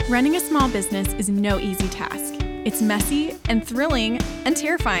Running a small business is no easy task. It's messy and thrilling and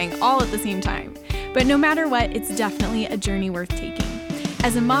terrifying all at the same time. But no matter what, it's definitely a journey worth taking.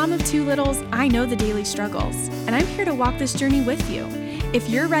 As a mom of two littles, I know the daily struggles, and I'm here to walk this journey with you. If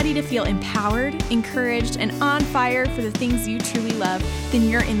you're ready to feel empowered, encouraged, and on fire for the things you truly love, then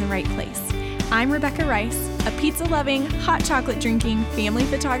you're in the right place. I'm Rebecca Rice, a pizza-loving, hot chocolate-drinking family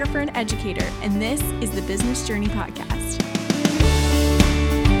photographer and educator, and this is the Business Journey Podcast.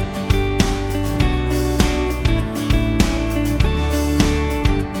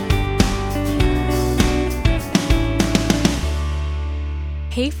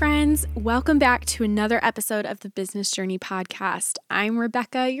 Hey friends, welcome back to another episode of the Business Journey Podcast. I'm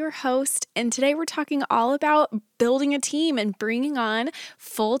Rebecca, your host, and today we're talking all about building a team and bringing on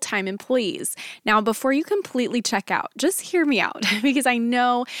full-time employees. Now, before you completely check out, just hear me out because I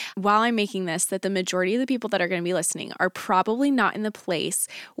know while I'm making this that the majority of the people that are going to be listening are probably not in the place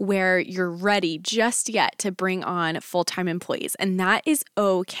where you're ready just yet to bring on full-time employees, and that is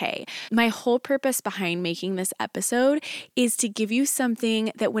okay. My whole purpose behind making this episode is to give you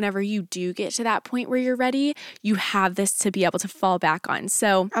something that whenever you do get to that point where you're ready, you have this to be able to fall back on.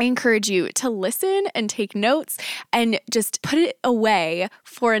 So I encourage you to listen and take notes and just put it away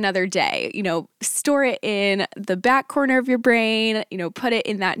for another day. Store it in the back corner of your brain, put it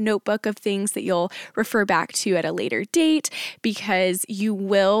in that notebook of things that you'll refer back to at a later date, because you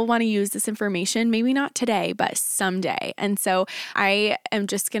will want to use this information, maybe not today, but someday. And so I am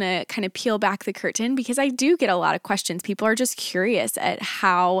just going to kind of peel back the curtain because I do get a lot of questions. People are just curious at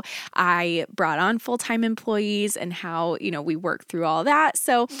how I brought on full-time employees and how, we work through all that.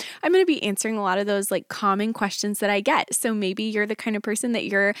 So I'm going to be answering a lot of those common questions that I get. So maybe you're the kind of person that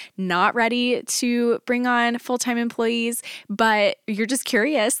you're not ready to bring on full-time employees, but you're just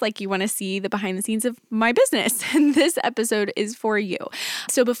curious, you want to see the behind the scenes of my business. And this episode is for you.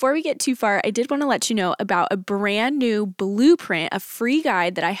 So before we get too far, I did want to let you know about a brand new blueprint, a free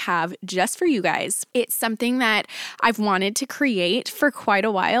guide that I have just for you guys. It's something that I've wanted to create for quite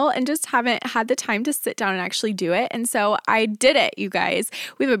a while and just haven't had the time to sit down and actually do it. And so I did it, you guys.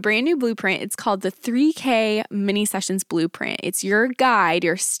 We have a brand new blueprint. It's called the 3K Mini Sessions Blueprint. It's your guide,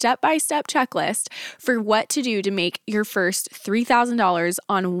 your step-by-step checklist for what to do to make your first $3,000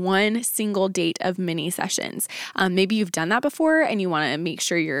 on one single date of mini sessions. Maybe you've done that before and you want to make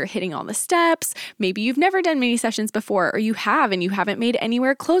sure you're hitting all the steps. Maybe you've never done mini sessions before, or you have and you haven't made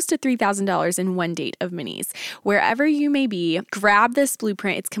anywhere close to $3,000 in one date of minis. Wherever you may be, grab this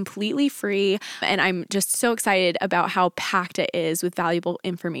blueprint. It's completely free, and I'm just so excited about how packed it is with valuable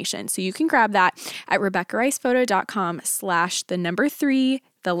information. So you can grab that at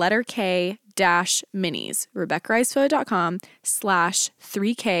RebeccaRicePhoto.com/3K-minis,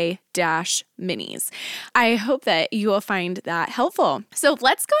 RebeccaRicePhoto.com/3K-minis. I hope that you will find that helpful. So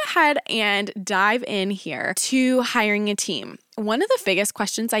let's go ahead and dive in here to hiring a team. One of the biggest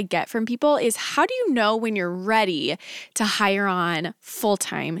questions I get from people is, how do you know when you're ready to hire on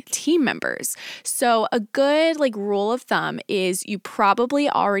full-time team members? So a good rule of thumb is you probably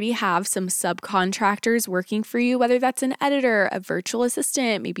already have some subcontractors working for you, whether that's an editor, a virtual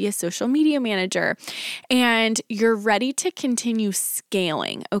assistant, maybe a social media manager, and you're ready to continue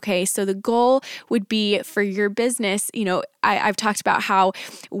scaling. Okay, so the goal would be for your business, I've talked about how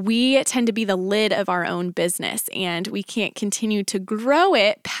we tend to be the lid of our own business and we can't continue to grow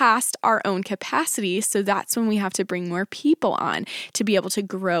it past our own capacity. So that's when we have to bring more people on to be able to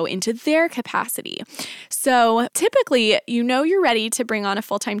grow into their capacity. So typically, you're ready to bring on a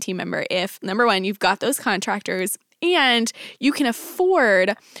full-time team member if, number one, you've got those contractors and you can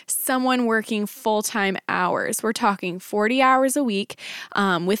afford someone working full-time hours. We're talking 40 hours a week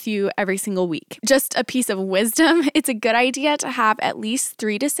with you every single week. Just a piece of wisdom, it's a good idea to have at least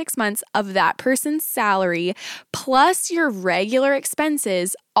 3 to 6 months of that person's salary plus your regular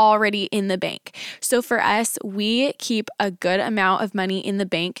expenses already in the bank. So for us, we keep a good amount of money in the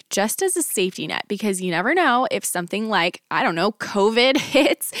bank just as a safety net, because you never know if something like, COVID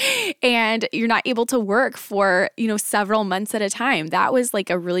hits and you're not able to work for, several months at a time. That was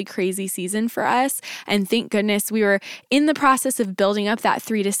a really crazy season for us. And thank goodness we were in the process of building up that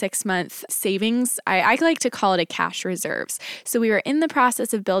 3 to 6 month savings. I like to call it a cash reserves. So we were in the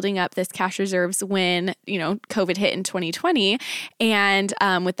process of building up this cash reserves when, COVID hit in 2020. And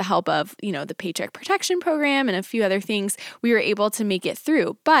with the help of, the Paycheck Protection Program and a few other things, we were able to make it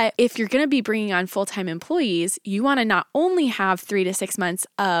through. But if you're going to be bringing on full-time employees, you want to not only have 3 to 6 months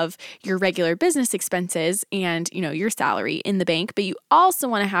of your regular business expenses and, your salary in the bank, but you also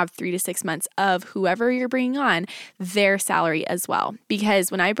want to have 3 to 6 months of whoever you're bringing on, their salary as well.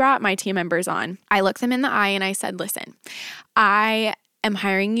 Because when I brought my team members on, I looked them in the eye and I said, listen, I am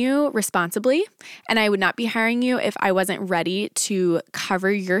hiring you responsibly, and I would not be hiring you if I wasn't ready to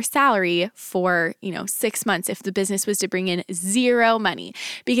cover your salary for, 6 months if the business was to bring in zero money,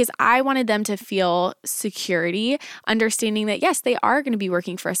 because I wanted them to feel security, understanding that yes, they are going to be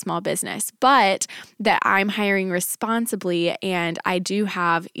working for a small business, but that I'm hiring responsibly and I do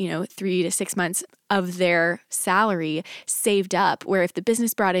have, 3 to 6 months of their salary saved up, where if the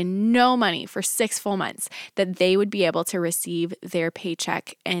business brought in no money for 6 full months, that they would be able to receive their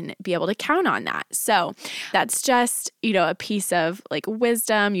paycheck and be able to count on that. So that's just, a piece of like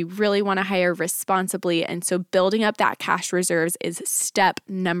wisdom. You really want to hire responsibly. And so building up that cash reserves is step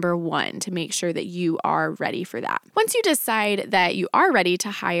number 1 to make sure that you are ready for that. Once you decide that you are ready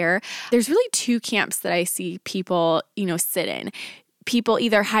to hire, there's really 2 camps that I see people, sit in. People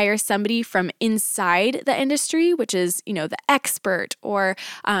either hire somebody from inside the industry, which is, the expert, or,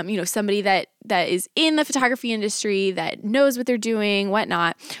 somebody that is in the photography industry that knows what they're doing,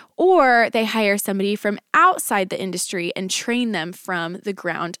 whatnot, or they hire somebody from outside the industry and train them from the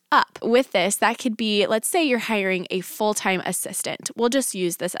ground up. With this, that could be, let's say you're hiring a full-time assistant. We'll just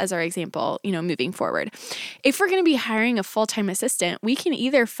use this as our example, moving forward. If we're going to be hiring a full-time assistant, we can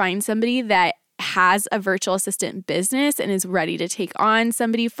either find somebody that has a virtual assistant business and is ready to take on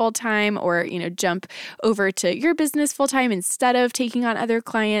somebody full-time, or, jump over to your business full-time instead of taking on other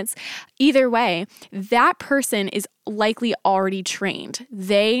clients. Either way, that person is likely already trained.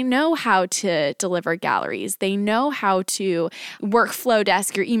 They know how to deliver galleries. They know how to work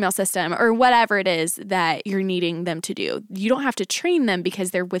Flowdesk, your email system, or whatever it is that you're needing them to do. You don't have to train them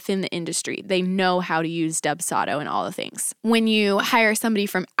because they're within the industry. They know how to use Dubsado and all the things. When you hire somebody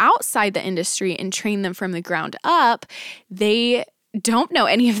from outside the industry and train them from the ground up, they don't know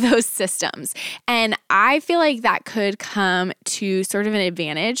any of those systems. And I feel like that could come to sort of an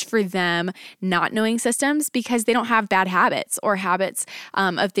advantage for them not knowing systems, because they don't have bad habits or habits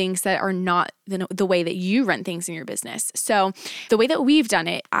of things that are not the way that you run things in your business. So the way that we've done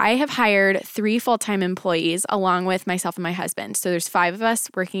it, I have hired 3 full-time employees along with myself and my husband. So there's 5 of us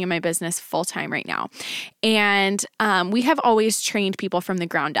working in my business full-time right now. And we have always trained people from the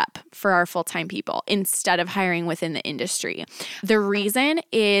ground up for our full-time people instead of hiring within the industry. The reason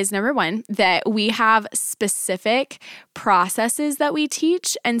is, number 1, that we have specific processes that we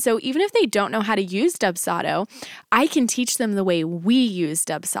teach. And so even if they don't know how to use Dubsado, I can teach them the way we use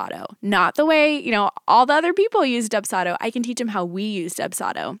Dubsado, not the way, all the other people use Dubsado. I can teach them how we use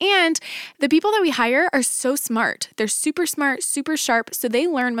Dubsado. And the people that we hire are so smart. They're super smart, super sharp. So they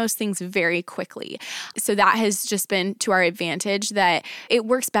learn most things very quickly. So that has just been to our advantage, that it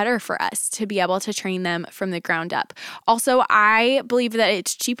works better for us to be able to train them from the ground up. Also, I believe that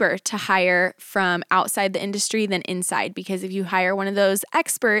it's cheaper to hire from outside the industry than inside, because if you hire one of those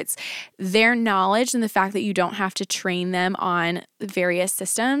experts, their knowledge and the fact that you don't have to train them on various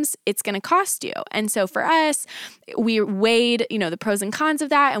systems, it's going to cost you. And so for us, we weighed, the pros and cons of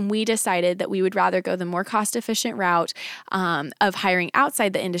that, and we decided that we would rather go the more cost-efficient route of hiring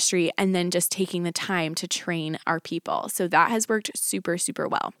outside the industry and then just taking the time to train our people. So that has worked super, super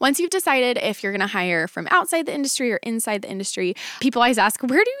well. Once you've decided if you're going to hire from outside the industry or inside the industry, people always ask,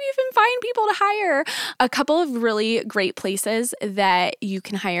 where do you even find people to hire? A couple of really great places that you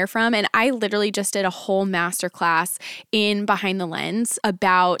can hire from. And I literally just did a whole masterclass in Behind the Lens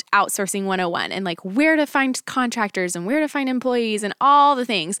about outsourcing 101 and like where to find contractors and where to find employees and all the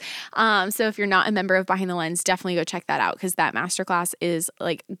things. So if you're not a member of Behind the Lens, definitely go check that out, because that masterclass is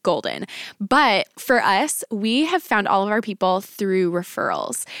like golden. But for us, we have found all of our people through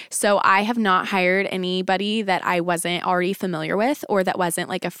referrals. So I have not hired anybody that I wasn't already familiar with, or that wasn't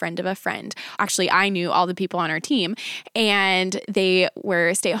like a friend of a friend. Actually, I knew all the people on our team, and they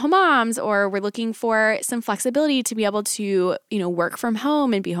were stay-at-home moms or were looking for some flexibility to be able to, work from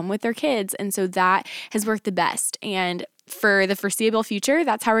home and be home with their kids. And so that has worked the best. And for the foreseeable future,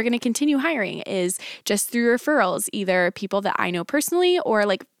 that's how we're going to continue hiring, is just through referrals, either people that I know personally or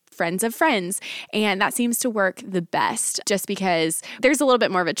like friends of friends. And that seems to work the best, just because there's a little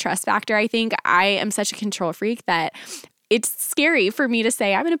bit more of a trust factor. I think I am such a control freak that it's scary for me to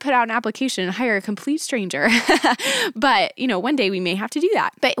say, I'm going to put out an application and hire a complete stranger. But, one day we may have to do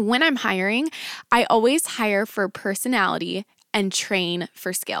that. But when I'm hiring, I always hire for personality and train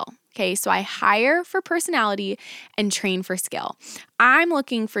for skill. Okay, so I hire for personality and train for skill. I'm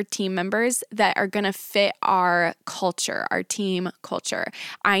looking for team members that are going to fit our culture, our team culture.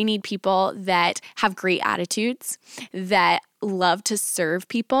 I need people that have great attitudes, that love to serve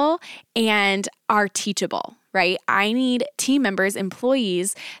people, and are teachable. right? I need team members,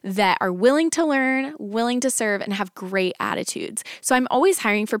 employees that are willing to learn, willing to serve, and have great attitudes. So I'm always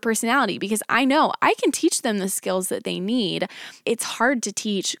hiring for personality because I know I can teach them the skills that they need. It's hard to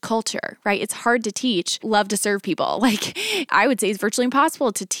teach culture, right? It's hard to teach love to serve people. Like I would say it's virtually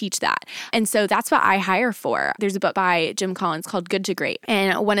impossible to teach that. And so that's what I hire for. There's a book by Jim Collins called Good to Great.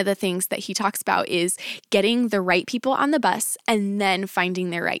 And one of the things that he talks about is getting the right people on the bus and then finding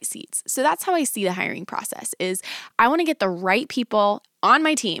their right seats. So that's how I see the hiring process is I want to get the right people on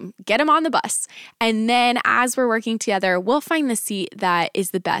my team, get them on the bus. And then as we're working together, we'll find the seat that is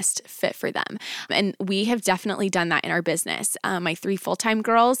the best fit for them. And we have definitely done that in our business. My 3 full-time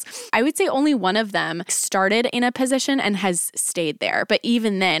girls, I would say only one of them started in a position and has stayed there. But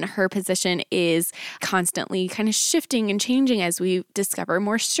even then, her position is constantly kind of shifting and changing as we discover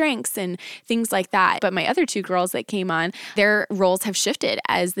more strengths and things like that. But my other 2 girls that came on, their roles have shifted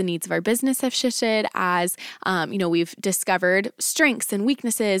as the needs of our business have shifted, as we've discovered strengths and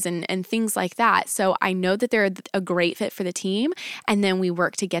weaknesses and things like that. So I know that they're a great fit for the team, and then we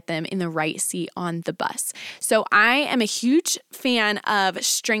work to get them in the right seat on the bus. So I am a huge fan of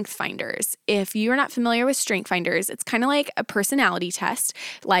Strength Finders. If you're not familiar with Strength Finders, it's kind of like a personality test,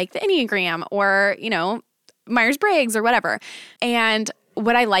 like the Enneagram or, Myers-Briggs or whatever. And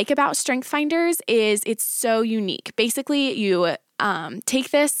what I like about Strength Finders is it's so unique. Basically, you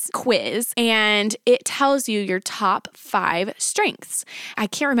take this quiz and it tells you your top 5 strengths. I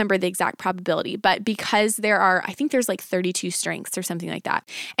can't remember the exact probability, but because I think there's like 32 strengths or something like that.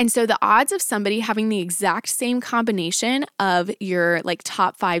 And so the odds of somebody having the exact same combination of your like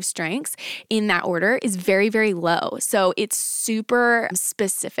top 5 strengths in that order is very, very low. So it's super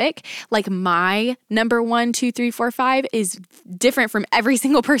specific. Like my number 1, 2, 3, 4, 5 is different from every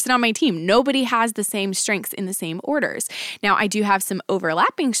single person on my team. Nobody has the same strengths in the same orders. Now I do have some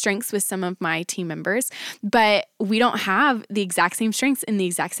overlapping strengths with some of my team members, but we don't have the exact same strengths in the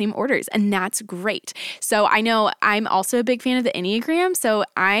exact same orders, and that's great. So I know I'm also a big fan of the Enneagram, so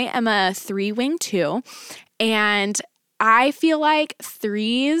I am a 3-wing 2, and I feel like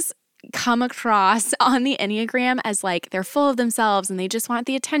 3s come across on the Enneagram as like they're full of themselves and they just want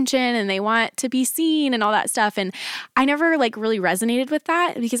the attention and they want to be seen and all that stuff. And I never like really resonated with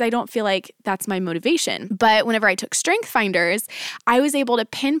that because I don't feel like that's my motivation. But whenever I took Strength Finders, I was able to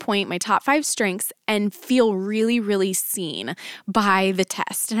pinpoint my top 5 strengths and feel really, really seen by the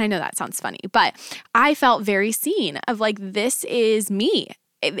test. And I know that sounds funny, but I felt very seen of like, this is me.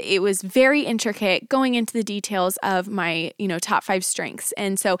 It was very intricate going into the details of my, top 5 strengths.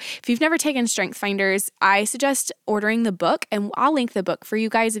 And so if you've never taken Strength Finders, I suggest ordering the book, and I'll link the book for you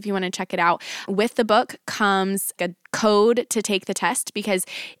guys if you want to check it out. With the book comes a code to take the test because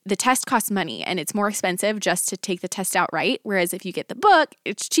the test costs money and it's more expensive just to take the test outright. Whereas if you get the book,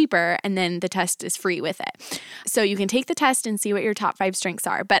 it's cheaper and then the test is free with it. So you can take the test and see what your top 5 strengths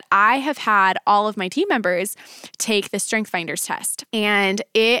are. But I have had all of my team members take the Strength Finders test, and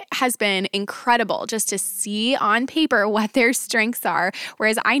it has been incredible just to see on paper what their strengths are.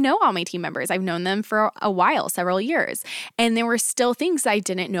 Whereas I know all my team members, I've known them for a while, several years, and there were still things I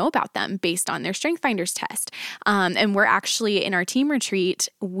didn't know about them based on their Strength Finders test. And we're actually in our team retreat,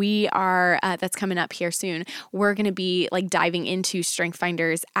 we are, that's coming up here soon, we're going to be like diving into Strength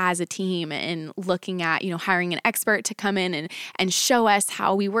Finders as a team and looking at, hiring an expert to come in and show us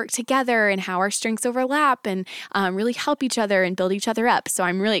how we work together and how our strengths overlap and really help each other and build each other up. So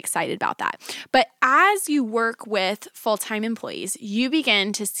I'm really excited about that. But as you work with full-time employees, you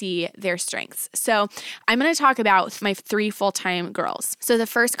begin to see their strengths. So I'm going to talk about my 3 full-time girls. So the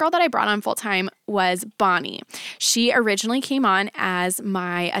first girl that I brought on full-time was Bonnie. She originally came on as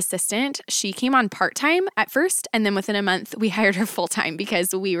my assistant. She came on part-time at first, and then within a month, we hired her full-time because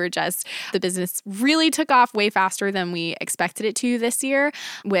the business really took off way faster than we expected it to this year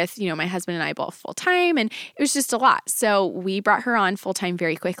with, my husband and I both full-time, and it was just a lot. So we brought her on full-time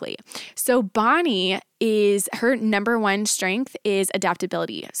very quickly. So Bonnie her number 1 strength is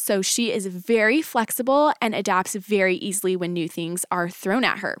adaptability. So she is very flexible and adapts very easily when new things are thrown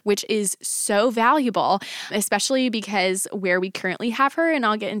at her, which is so valuable, especially because where we currently have her, and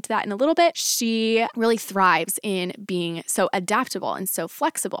I'll get into that in a little bit, she really thrives in being so adaptable and so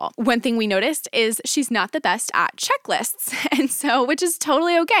flexible. One thing we noticed is she's not the best at checklists, and so, which is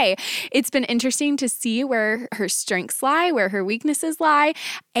totally okay. It's been interesting to see where her strengths lie, where her weaknesses lie,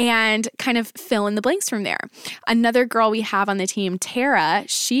 and kind of fill in the blanks from there. Another girl we have on the team, Tara,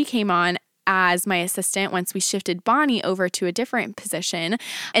 she came on as my assistant once we shifted Bonnie over to a different position.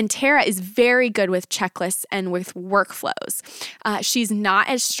 And Tara is very good with checklists and with workflows. She's not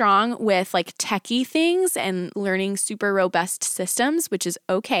as strong with like techie things and learning super robust systems, which is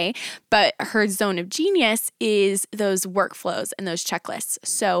okay. But her zone of genius is those workflows and those checklists.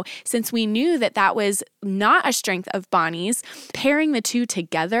 So since we knew that that was not a strength of Bonnie's, pairing the two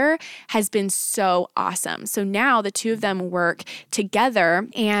together has been so awesome. So now the two of them work together,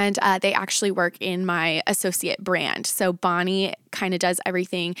 and they actually work in my associate brand. So Bonnie kind of does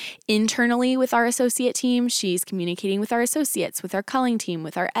everything internally with our associate team. She's communicating with our associates, with our culling team,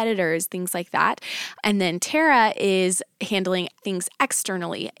 with our editors, things like that. And then Tara is handling things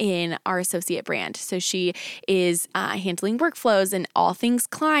externally in our associate brand. So she is handling workflows and all things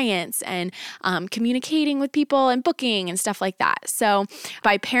clients and communicating with people and booking and stuff like that. So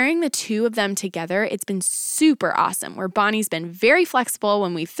by pairing the two of them together, it's been super awesome, where Bonnie's been very flexible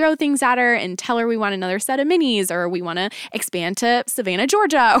when we throw things at her and tell her we want another set of minis or we want to expand to Savannah,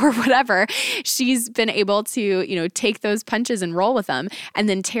 Georgia or whatever. She's been able to, take those punches and roll with them. And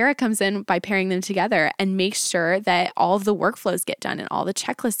then Tara comes in by pairing them together and makes sure that all of the workflows get done and all the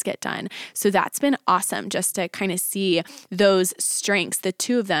checklists get done. So that's been awesome just to kind of see those strengths, the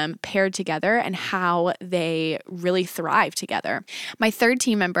two of them paired together and how they really thrive together. My third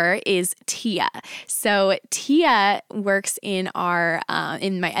team member is Tia. So Tia works in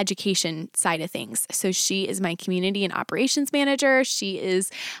in my education side of things. So she is my community and operations manager. She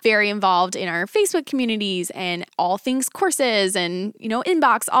is very involved in our Facebook communities and all things courses and,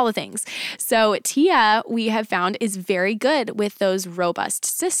 inbox, all the things. So Tia, we have found, is very good with those robust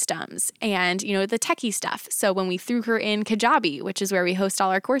systems and, the techie stuff. So when we threw her in Kajabi, which is where we host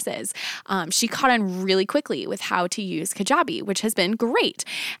all our courses, she caught on really quickly with how to use Kajabi, which has been great.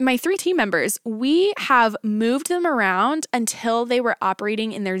 My 3 team members, we have moved them around until they were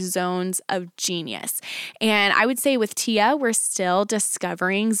operating in their zones of genius. And I would say with Tia, we're still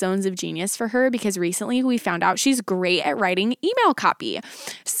discovering zones of genius for her because recently we found out she's great at writing email copy.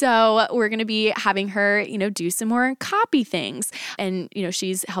 So we're going to be having her, do some more copy things. And,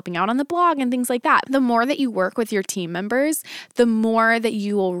 she's helping out on the blog and things like that. The more that you work with your team members, the more that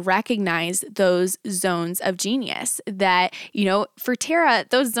you will recognize those zones of genius that, for Tara,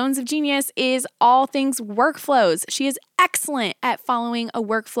 those zones of genius is all things workflows. She is excellent at following a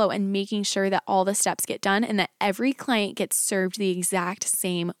workflow and making sure that all the steps get done and that every client gets served the exact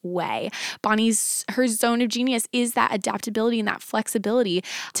same way. Her zone of genius is that adaptability and that flexibility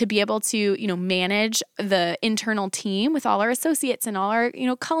to be able to, manage the internal team with all our associates and all our,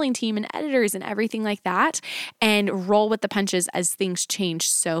 culling team and editors and everything like that, and roll with the punches as things change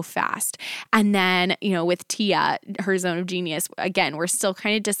so fast. And then, with Tia, her zone of genius, again, we're still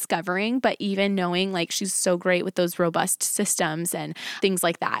kind of discovering, but even knowing like she's so great with those robust systems and things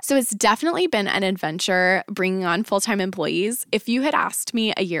like that. So it's definitely been an adventure bringing on full-time employees. If you had asked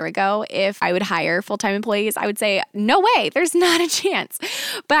me a year ago if I would hire full-time employees, I would say, no way, there's not a chance.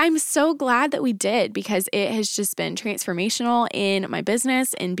 But I'm so glad that we did because it has just been transformational in my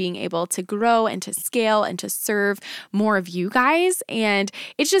business and being able to grow and to scale and to serve more of you guys. And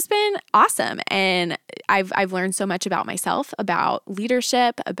it's just been awesome. And I've learned so much about myself, about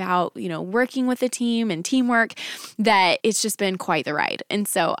leadership, about, working with a team and teamwork, that it's just been quite the ride. And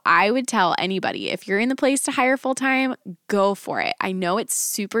so I would tell anybody, if you're in the place to hire full-time, go for it. I know it's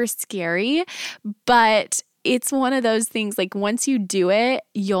super scary, but it's one of those things, like once you do it,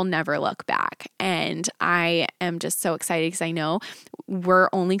 you'll never look back. And I am just so excited because I know we're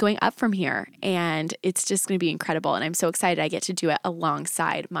only going up from here and it's just going to be incredible. And I'm so excited I get to do it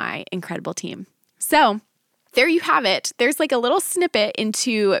alongside my incredible team. So there you have it. There's like a little snippet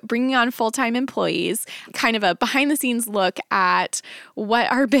into bringing on full-time employees, kind of a behind-the-scenes look at what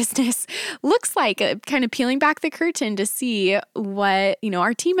our business looks like, kind of peeling back the curtain to see what,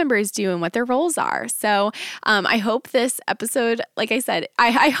 our team members do and what their roles are. So I hope this episode, like I said,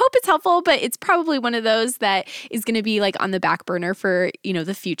 I hope it's helpful, but it's probably one of those that is going to be like on the back burner for,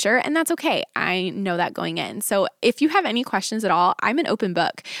 the future. And that's okay. I know that going in. So if you have any questions at all, I'm an open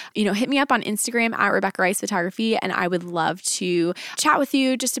book. Hit me up on Instagram at Rebecca Rice Photography. And I would love to chat with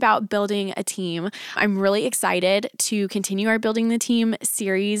you just about building a team. I'm really excited to continue our Building the Team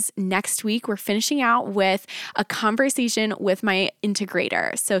series next week. We're finishing out with a conversation with my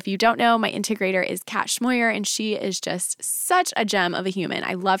integrator. So if you don't know, my integrator is Kat Schmoyer, and she is just such a gem of a human.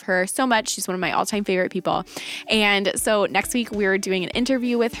 I love her so much. She's one of my all-time favorite people. And so next week, we're doing an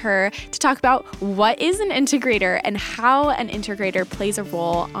interview with her to talk about what is an integrator and how an integrator plays a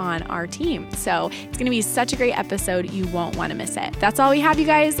role on our team. So it's going to be such a great episode. You won't want to miss it. That's all we have, you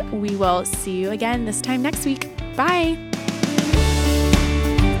guys. We will see you again this time next week. Bye.